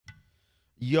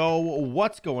Yo,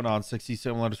 what's going on?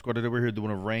 67 underscore today. We're here doing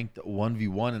a ranked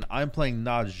 1v1, and I'm playing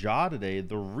Naja today.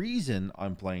 The reason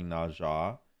I'm playing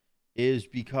Naja is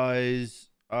because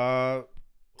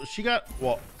he got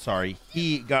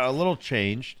a little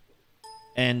changed,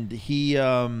 and he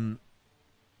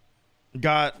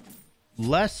got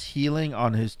less healing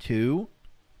on his 2.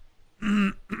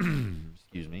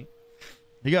 Excuse me.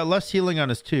 He got less healing on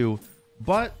his 2,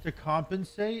 but to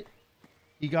compensate,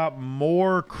 he got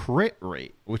more crit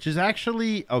rate, which is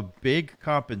actually a big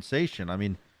compensation. I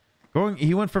mean,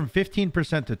 he went from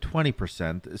 15% to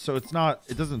 20%, so it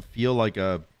doesn't feel like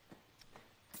an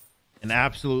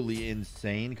absolutely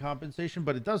insane compensation,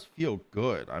 but it does feel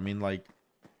good. I mean, like,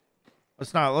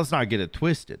 let's not get it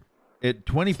twisted.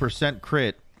 20%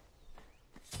 crit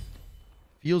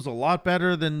feels a lot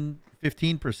better than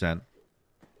 15%.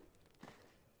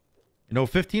 You know,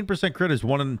 15% crit is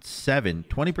 1 in 7.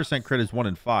 20% crit is 1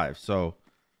 in 5. So, if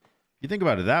you think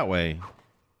about it that way,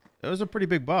 it was a pretty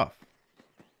big buff.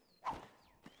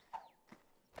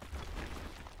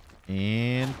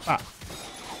 And pop.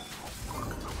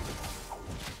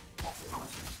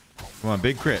 Come on,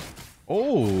 big crit.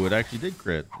 Oh, it actually did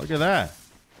crit. Look at that.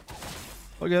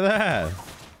 Look at that.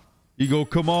 You go,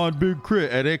 come on, big crit.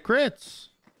 And it crits.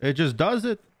 It just does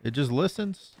it. It just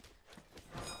listens.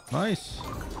 Nice.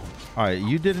 All right,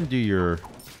 you didn't do your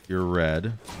red,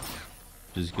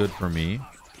 which is good for me.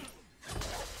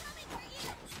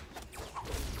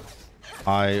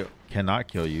 I cannot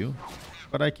kill you,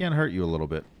 but I can hurt you a little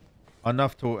bit.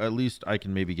 Enough to at least I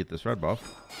can maybe get this red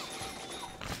buff.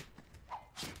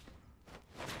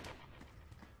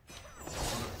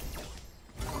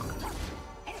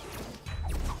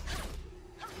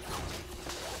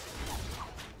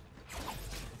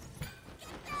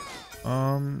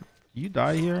 You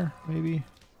die here, maybe?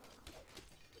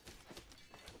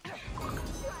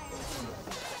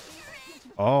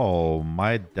 Oh,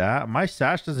 my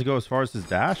sash doesn't go as far as his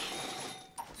dash?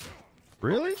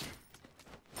 Really?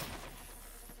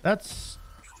 That's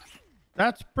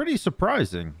pretty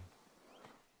surprising.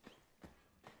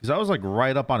 Because I was like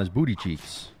right up on his booty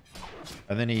cheeks.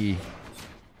 And then he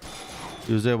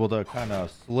was able to kind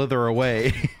of slither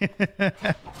away.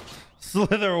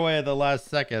 Slither away at the last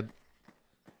second.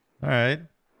 All right.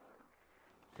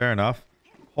 Fair enough.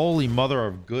 Holy mother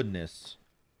of goodness.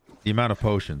 The amount of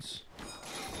potions.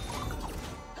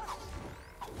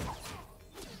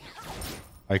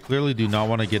 I clearly do not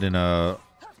want to get in a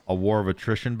war of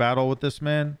attrition battle with this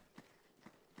man.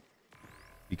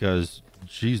 Because,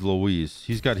 geez Louise.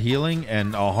 He's got healing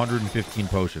and 115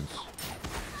 potions.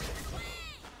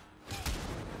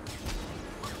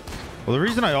 Well, the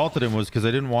reason I ulted him was because I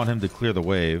didn't want him to clear the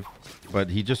wave. But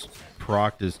he just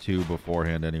procced his 2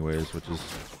 beforehand anyways, which is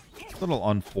a little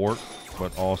unforked,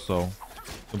 but also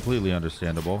completely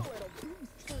understandable.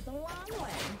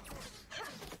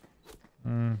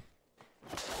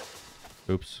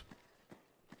 Oops.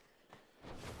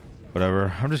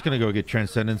 Whatever. I'm just going to go get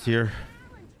Transcendence here.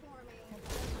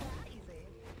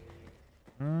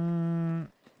 When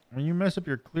you mess up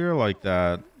your clear like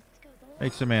that,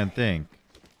 makes a man think.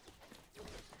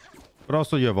 But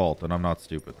also you have ult, and I'm not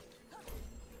stupid.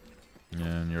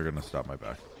 And you're going to stop my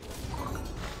back.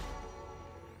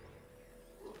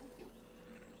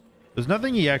 There's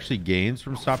nothing he actually gains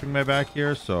from stopping my back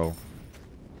here, so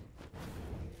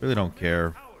really don't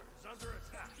care.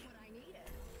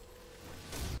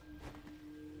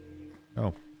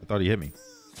 Oh, I thought he hit me.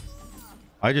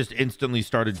 I just instantly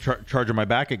started charging my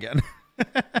back again.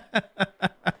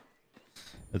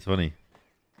 That's funny.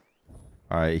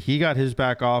 All right, he got his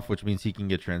back off, which means he can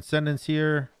get Transcendence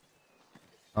here.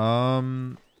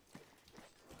 And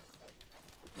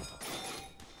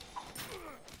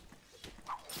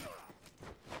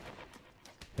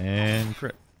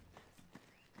crit.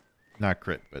 Not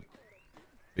crit, but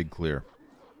big clear.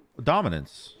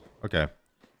 Dominance. Okay.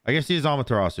 I guess he's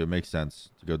Amaterasu. It makes sense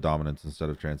to go Dominance instead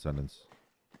of Transcendence.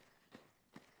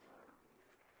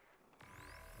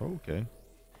 Okay.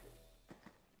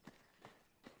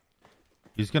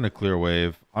 He's going to clear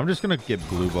wave. I'm just going to get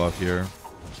blue buff here.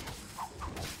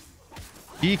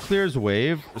 He clears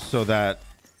wave so that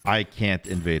I can't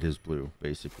invade his blue,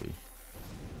 basically.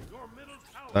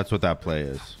 That's what that play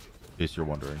is, in case you're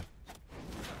wondering.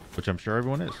 Which I'm sure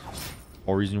everyone is.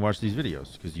 Whole reason you watch these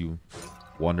videos, because you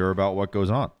wonder about what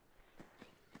goes on.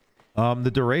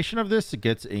 The duration of this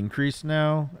gets increased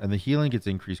now, and the healing gets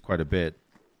increased quite a bit.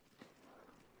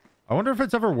 I wonder if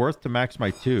it's ever worth to max my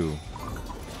 2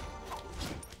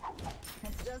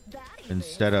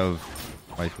 instead of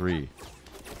my 3.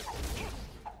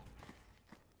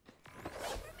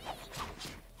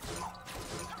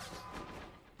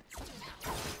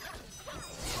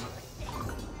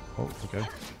 Oh, okay.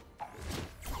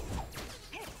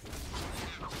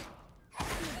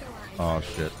 Oh,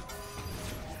 shit.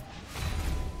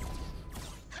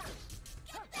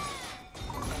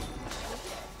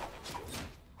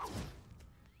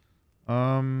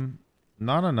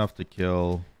 Not enough to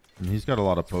kill. And he's got a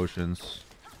lot of potions.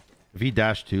 If he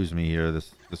dash twos me here,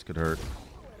 this could hurt.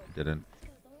 He didn't.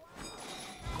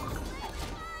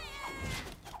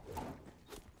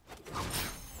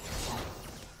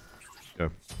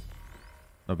 Okay.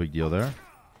 No big deal there.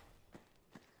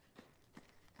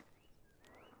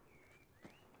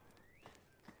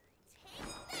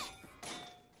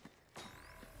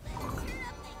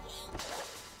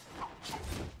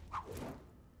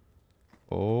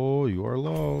 Oh, you are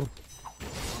low.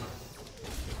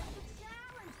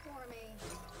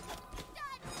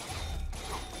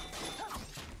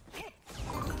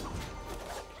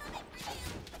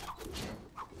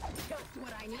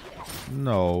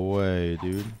 No way,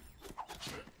 dude.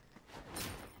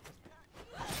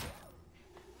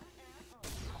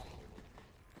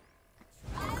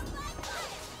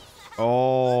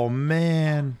 Oh,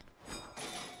 man.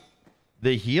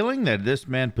 The healing that this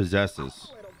man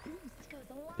possesses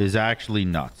is actually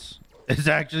nuts. It's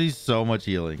actually so much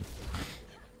healing.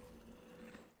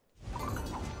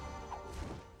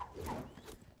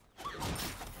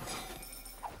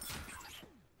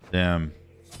 Damn.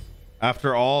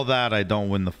 After all that, I don't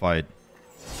win the fight.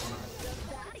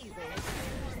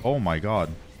 Oh my god.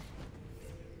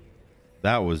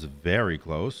 That was very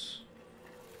close.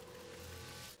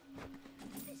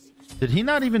 Did he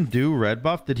not even do red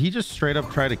buff? Did he just straight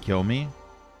up try to kill me?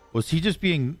 Was he just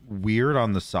being weird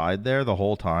on the side there the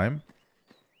whole time?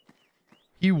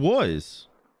 He was.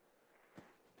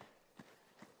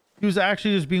 He was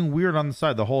actually just being weird on the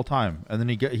side the whole time. And then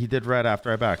he did red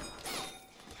after I backed.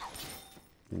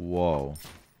 Whoa.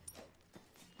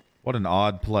 What an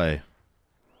odd play.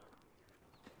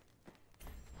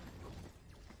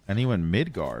 And he went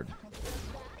mid guard.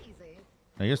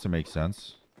 I guess it makes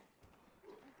sense.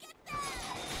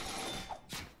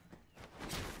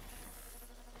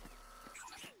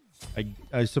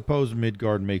 I suppose mid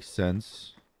guard makes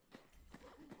sense.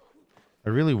 I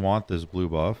really want this blue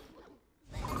buff.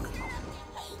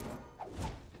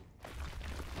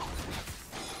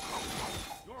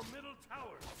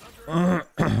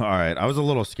 Alright, I was a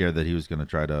little scared that he was going to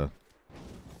try to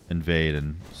invade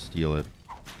and steal it.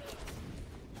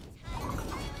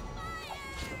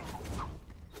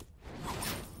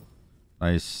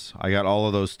 Nice. I got all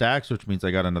of those stacks, which means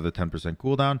I got another 10%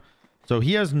 cooldown. So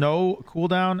he has no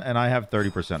cooldown, and I have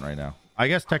 30% right now. I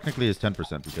guess technically it's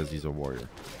 10% because he's a warrior,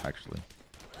 actually.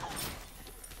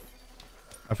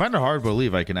 I find it hard to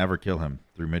believe I can ever kill him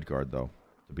through Midgard, though,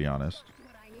 to be honest.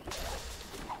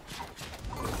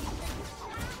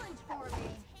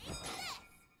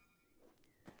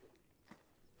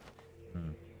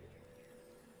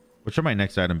 What should my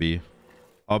next item be?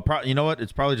 You know what?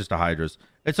 It's probably just a Hydra's.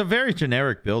 It's a very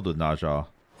generic build with Naja.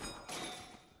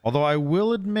 Although I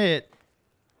will admit,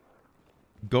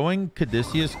 going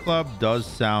Caduceus Club does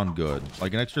sound good.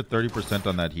 Like an extra 30%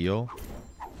 on that heal.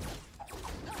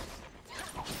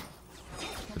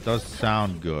 It does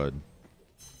sound good.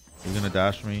 You gonna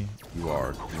dash me? You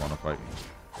are. You want to fight me?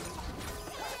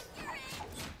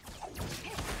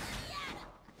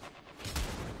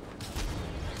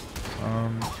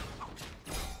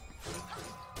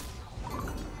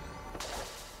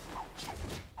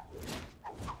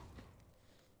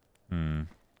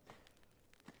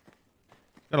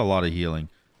 Got a lot of healing.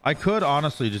 I could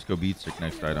honestly just go beat stick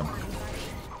next item.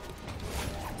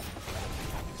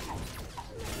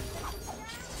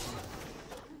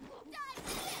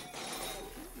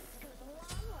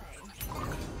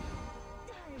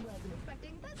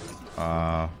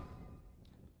 I'm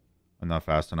not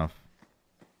fast enough.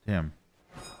 Damn.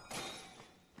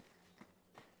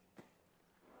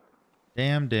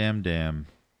 Damn.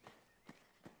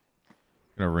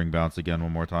 Gonna ring bounce again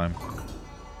one more time.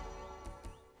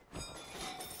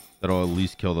 That'll at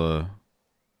least kill the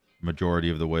majority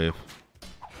of the wave.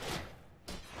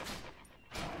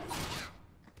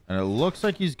 And it looks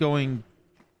like he's going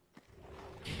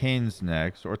Kane's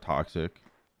next, or Toxic.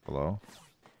 Hello.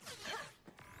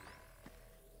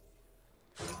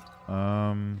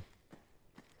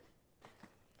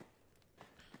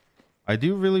 I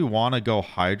do really want to go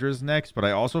Hydra's next, but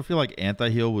I also feel like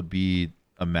anti-heal would be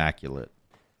immaculate.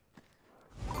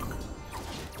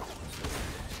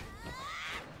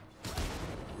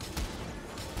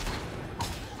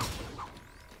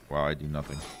 Wow, I do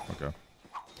nothing. Okay.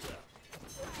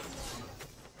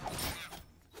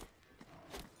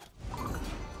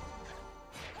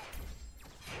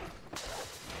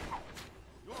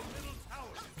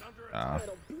 Nah.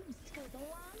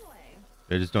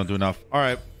 They just don't do enough. All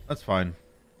right, that's fine.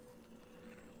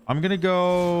 I'm gonna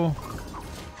go.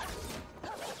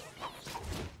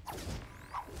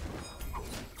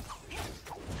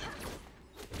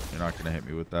 You're not gonna hit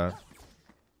me with that.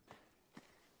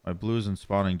 My blue isn't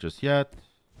spawning just yet.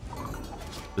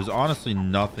 There's honestly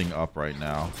nothing up right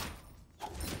now.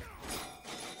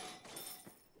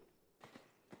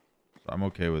 So I'm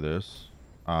okay with this.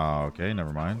 Okay,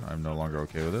 never mind. I'm no longer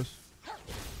okay with this.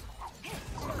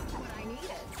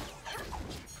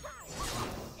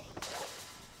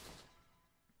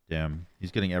 Damn,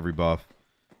 he's getting every buff.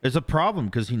 It's a problem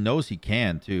because he knows he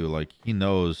can too. Like, he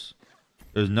knows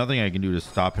there's nothing I can do to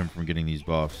stop him from getting these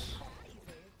buffs.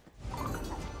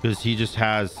 Because he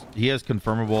has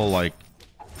confirmable, like,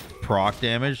 proc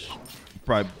damage.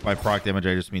 By proc damage,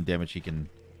 I just mean damage he can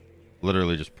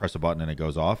literally just press a button and it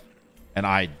goes off. And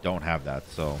I don't have that,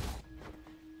 so.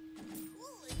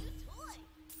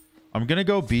 I'm going to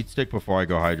go Beat Stick before I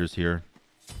go Hydras here.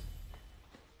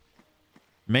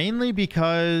 Mainly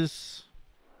because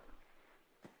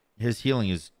his healing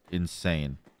is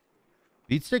insane.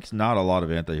 Beat Stick's not a lot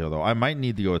of anti-heal, though. I might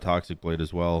need to go a Toxic Blade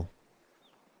as well.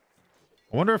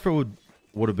 I wonder if it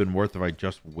would have been worth if I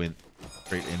just went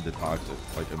straight into Toxic,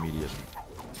 like, immediately.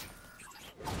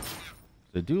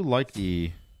 I do like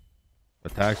the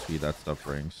attack speed that stuff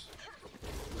brings.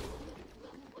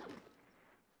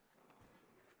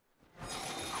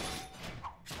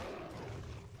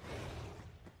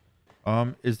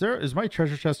 Is my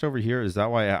treasure chest over here? Is that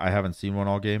why I haven't seen one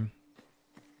all game?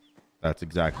 That's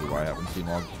exactly why I haven't seen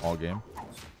one all game.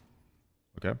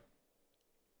 Okay.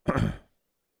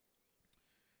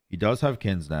 He does have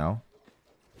kins now.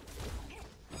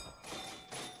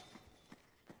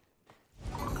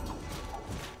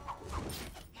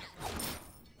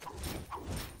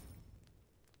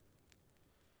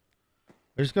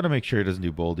 I just gotta make sure he doesn't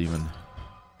do Bull Demon.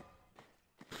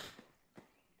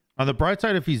 On the bright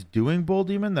side, if he's doing Bull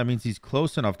Demon, that means he's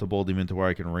close enough to Bull Demon to where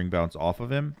I can ring bounce off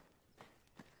of him.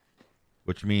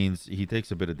 Which means he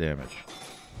takes a bit of damage.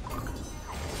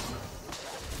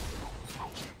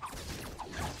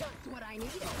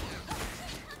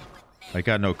 I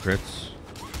got no crits.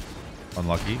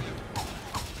 Unlucky.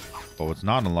 But what's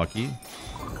not unlucky...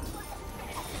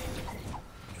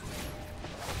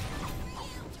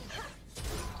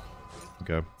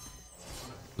 Okay.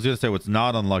 I was going to say what's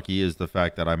not unlucky is the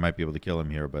fact that I might be able to kill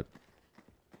him here, but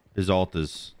his ult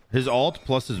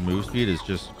plus his move speed is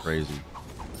just crazy.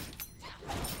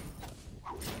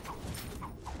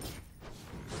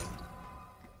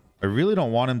 I really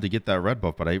don't want him to get that red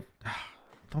buff, but I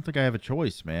don't think I have a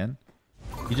choice, man.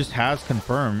 He just has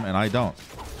confirm and I don't.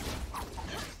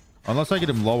 Unless I get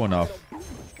him low enough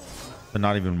to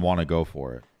not even want to go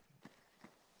for it.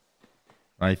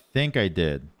 And I think I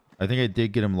did. I think I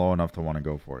did get him low enough to want to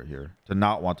go for it here. To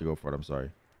not want to go for it, I'm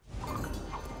sorry.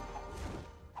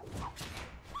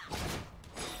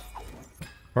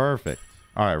 Perfect.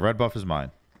 Alright, red buff is mine.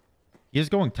 He is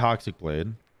going Toxic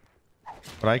Blade.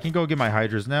 But I can go get my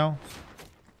Hydras now.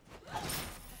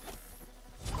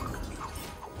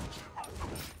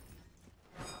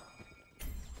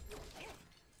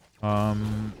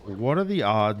 What are the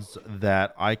odds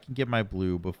that I can get my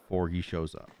blue before he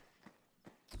shows up?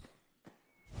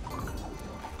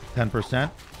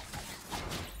 10%.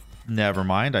 Never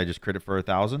mind. I just crit it for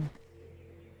 1,000.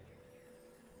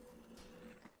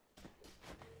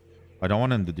 I don't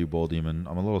want him to do Bull Demon.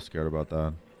 I'm a little scared about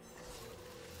that.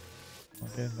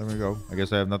 Okay, there we go. I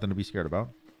guess I have nothing to be scared about.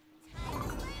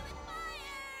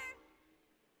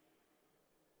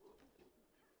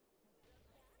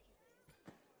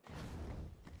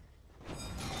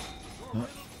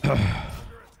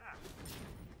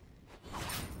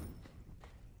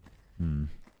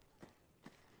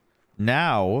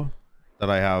 Now that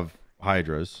I have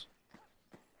Hydras,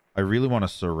 I really want to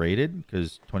Serrated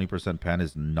because 20% pen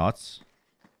is nuts.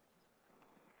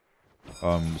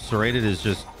 Serrated is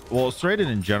just... Well, Serrated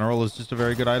in general is just a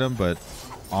very good item, but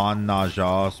on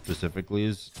Naja specifically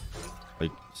is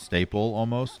like staple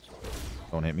almost.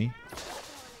 Don't hit me.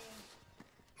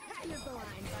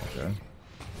 Okay.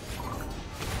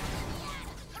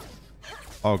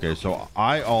 Okay, so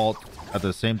I ult at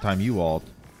the same time you ult,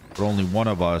 but only one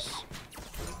of us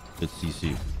gets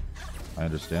CC. I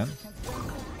understand.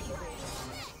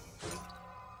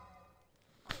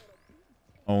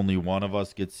 Only one of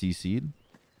us gets CC'd.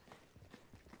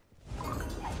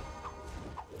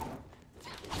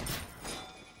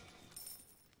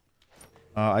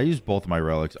 I used both my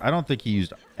relics. I don't think he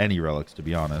used any relics, to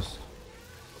be honest.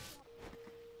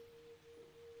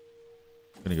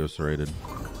 I'm gonna go Serrated.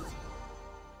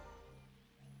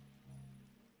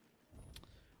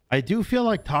 I do feel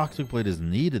like Toxic Blade is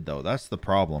needed, though. That's the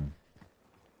problem.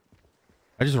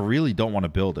 I just really don't want to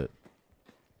build it.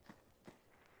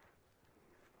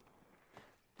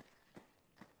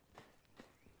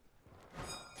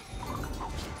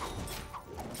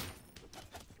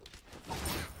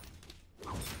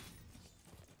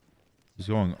 He's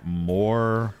going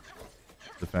more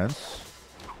defense.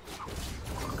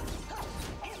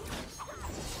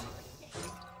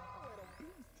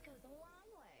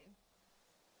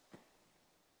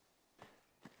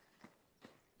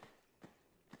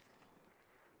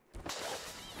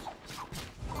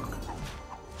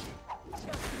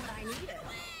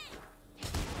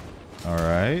 All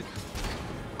right.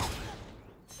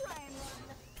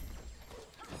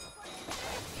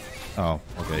 Oh,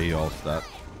 okay. He ults that.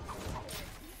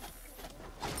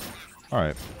 All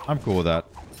right. I'm cool with that.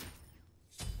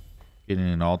 Getting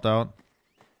an ult out.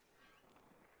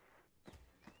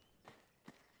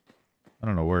 I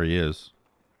don't know where he is.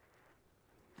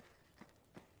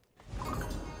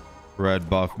 Red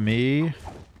buff me.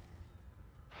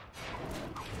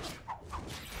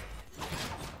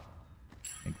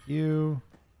 Thank you.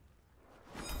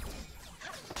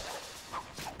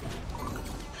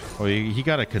 Oh, he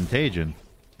got a contagion.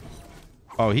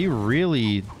 Oh,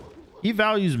 he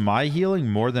values my healing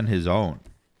more than his own.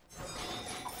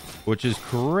 Which is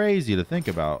crazy to think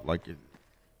about. Like,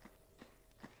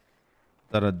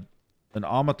 that an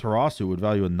Amaterasu would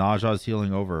value a Naja's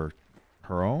healing over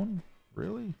her own?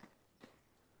 Really?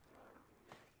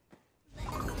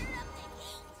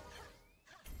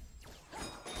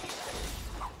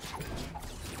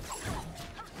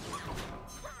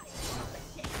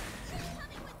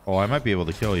 Oh, I might be able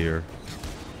to kill you here.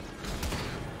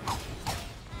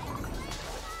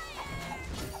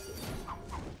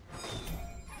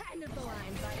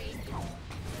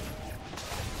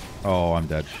 Oh, I'm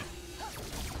dead.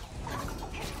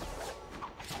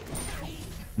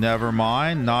 Never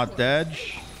mind, not dead.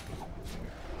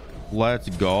 Let's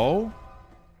go.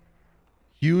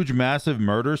 Huge, massive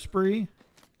murder spree.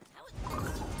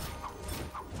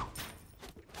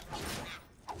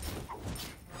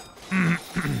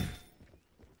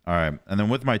 All right, and then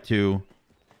with my 2,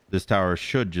 this tower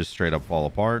should just straight up fall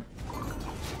apart.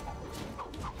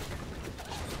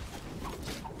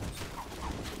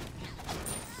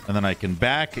 And then I can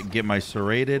back, get my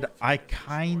serrated. I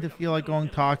kind of feel like going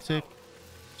toxic,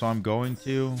 so I'm going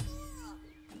to.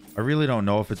 I really don't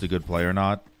know if it's a good play or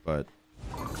not, but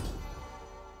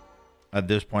at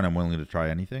this point, I'm willing to try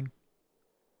anything.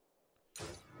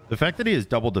 The fact that he has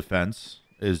double defense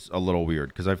is a little weird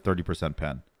because I have 30%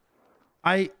 pen.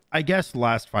 I guess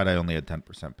last fight I only had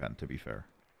 10% pen, to be fair.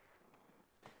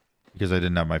 Because I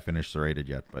didn't have my finish serrated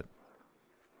yet, but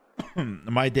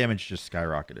my damage just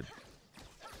skyrocketed.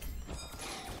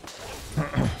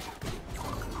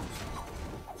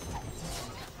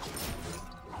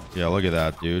 Yeah, look at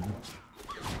that, dude.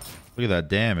 Look at that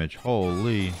damage.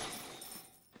 Holy.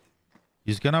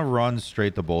 He's gonna run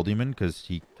straight to Bull Demon because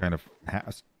he kind of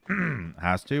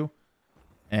has to.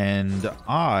 And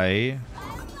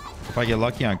if I get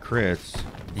lucky on crits,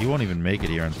 he won't even make it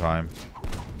here in time.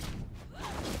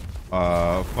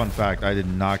 Fun fact, I did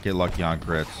not get lucky on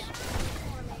crits.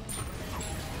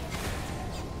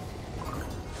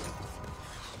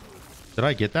 Did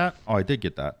I get that? Oh, I did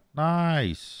get that.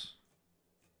 Nice.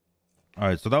 All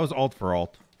right, so that was ult for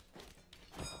ult,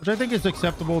 which I think is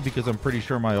acceptable because I'm pretty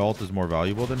sure my ult is more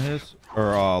valuable than his,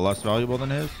 or less valuable than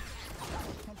his.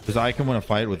 Because I can win a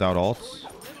fight without ults,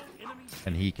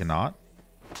 and he cannot.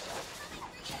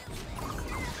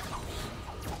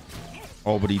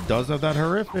 Oh, but he does have that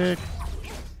horrific.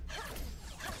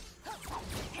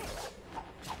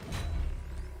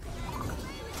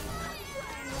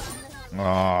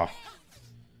 Ah, oh,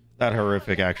 that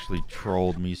horrific actually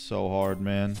trolled me so hard,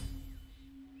 man.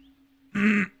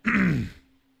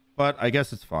 But I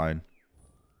guess it's fine.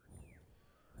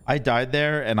 I died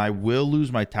there, and I will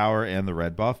lose my tower and the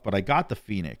red buff, but I got the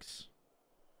Phoenix.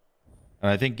 And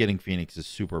I think getting Phoenix is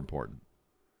super important.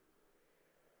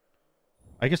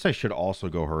 I guess I should also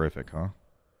go horrific, huh?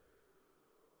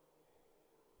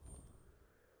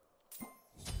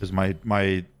 Because my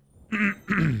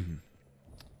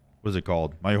what's it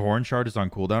called? My horn shard is on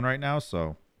cooldown right now,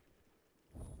 so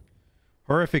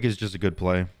horrific is just a good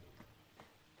play.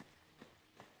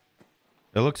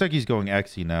 It looks like he's going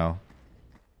Xe now.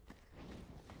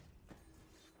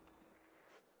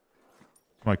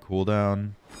 My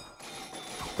cooldown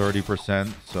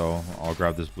 30%, so I'll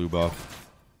grab this blue buff.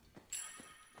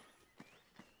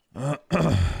 All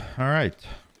right.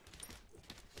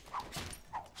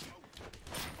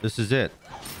 This is it.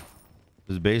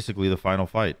 This is basically the final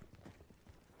fight.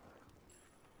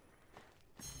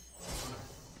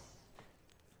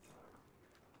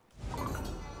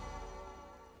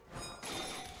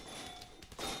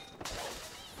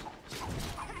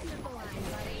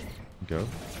 go.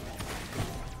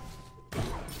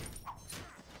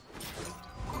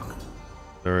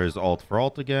 There is ult for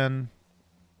ult again.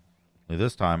 Only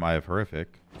this time I have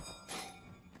horrific.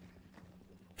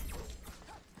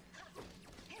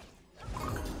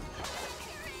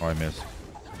 Oh, I missed.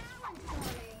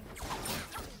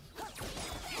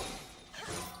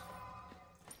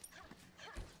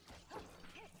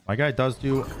 My guy does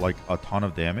do like a ton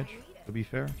of damage, to be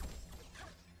fair.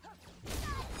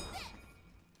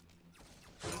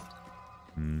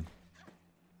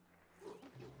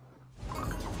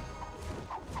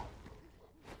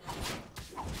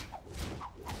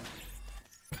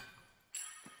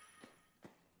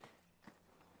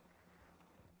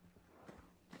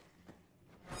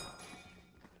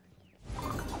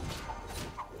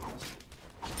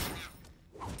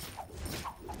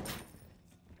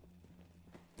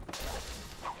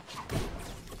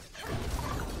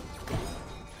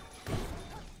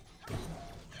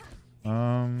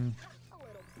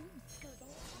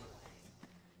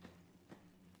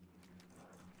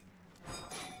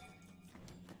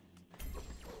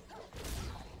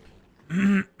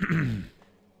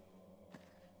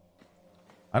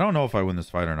 I don't know if I win this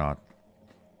fight or not.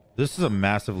 This is a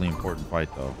massively important fight,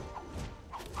 though.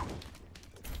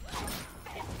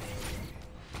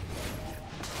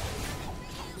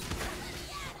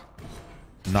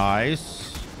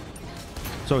 Nice.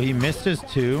 So he missed his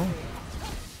 2.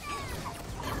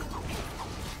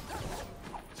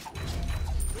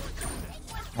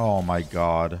 Oh my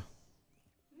god.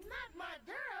 Not my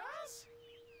girls.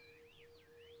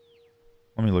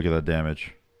 Let me look at that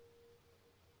damage.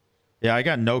 Yeah, I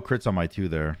got no crits on my 2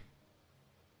 there.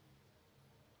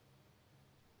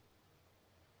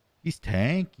 He's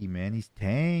tanky, man. He's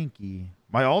tanky.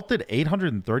 My ult did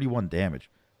 831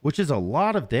 damage, which is a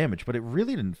lot of damage, but it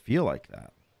really didn't feel like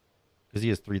that. Because he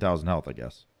has 3,000 health, I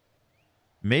guess.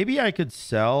 Maybe I could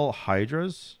sell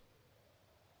Hydras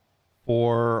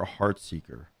for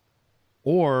Heartseeker.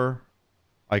 Or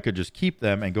I could just keep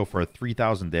them and go for a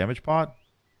 3,000 damage pot,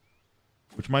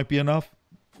 which might be enough.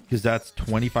 Because that's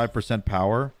 25%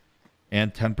 power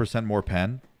and 10% more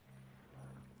pen.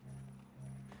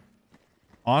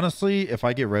 Honestly, if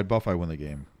I get red buff, I win the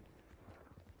game.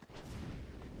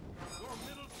 Your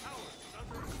middle tower is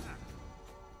under attack.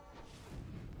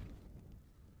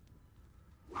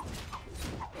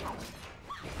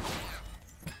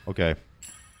 Okay.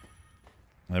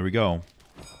 There we go.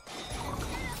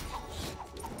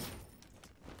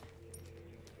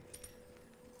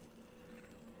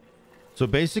 So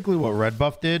basically what red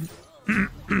buff did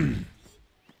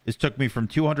is took me from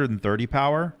 230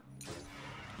 power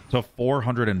to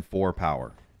 404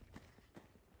 power.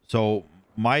 So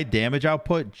my damage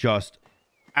output just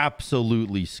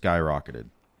absolutely skyrocketed.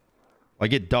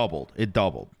 Like it doubled. It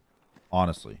doubled.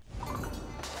 Honestly.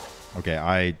 Okay,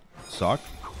 I suck.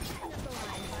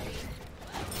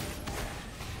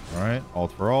 Alright,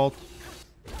 ult for ult.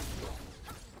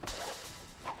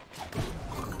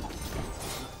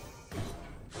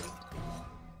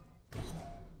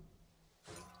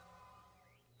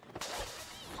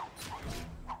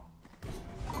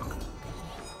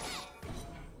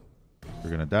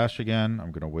 We're gonna dash again.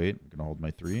 I'm gonna wait. I'm gonna hold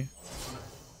my 3.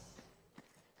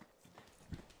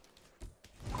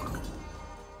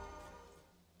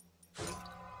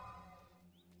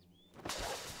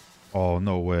 Oh,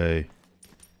 no way.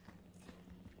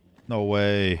 No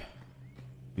way.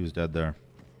 He was dead there.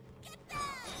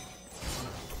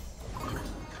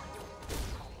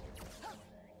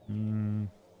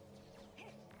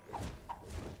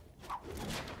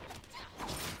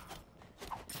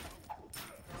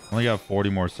 Only got 40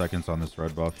 more seconds on this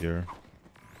red buff here.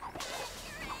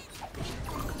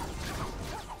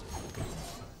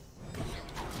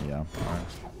 Yeah. All right.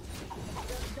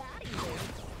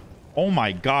 Oh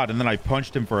my god! And then I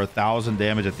punched him for 1,000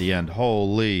 damage at the end.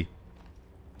 Holy!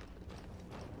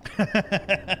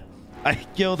 I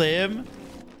killed him.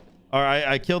 All right,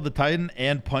 I killed the Titan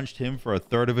and punched him for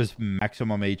 1/3 of his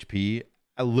maximum HP,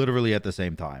 literally at the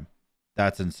same time.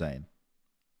 That's insane.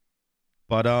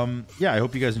 But yeah, I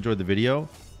hope you guys enjoyed the video. It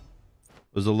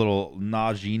was a little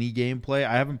Najini gameplay.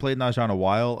 I haven't played Najah in a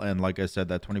while, and like I said,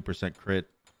 that 20% crit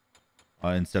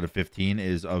instead of 15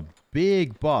 is a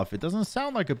big buff. It doesn't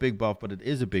sound like a big buff, but it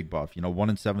is a big buff. You know, 1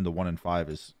 in 7 to 1 in 5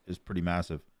 is pretty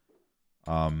massive.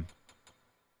 So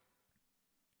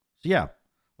yeah,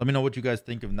 let me know what you guys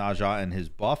think of Najah and his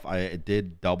buff. It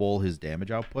did double his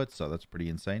damage output, so that's pretty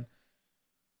insane.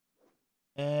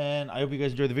 And I hope you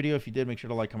guys enjoyed the video. If you did, make sure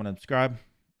to like, comment,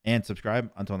 and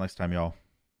subscribe. Until next time, y'all.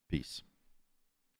 Peace.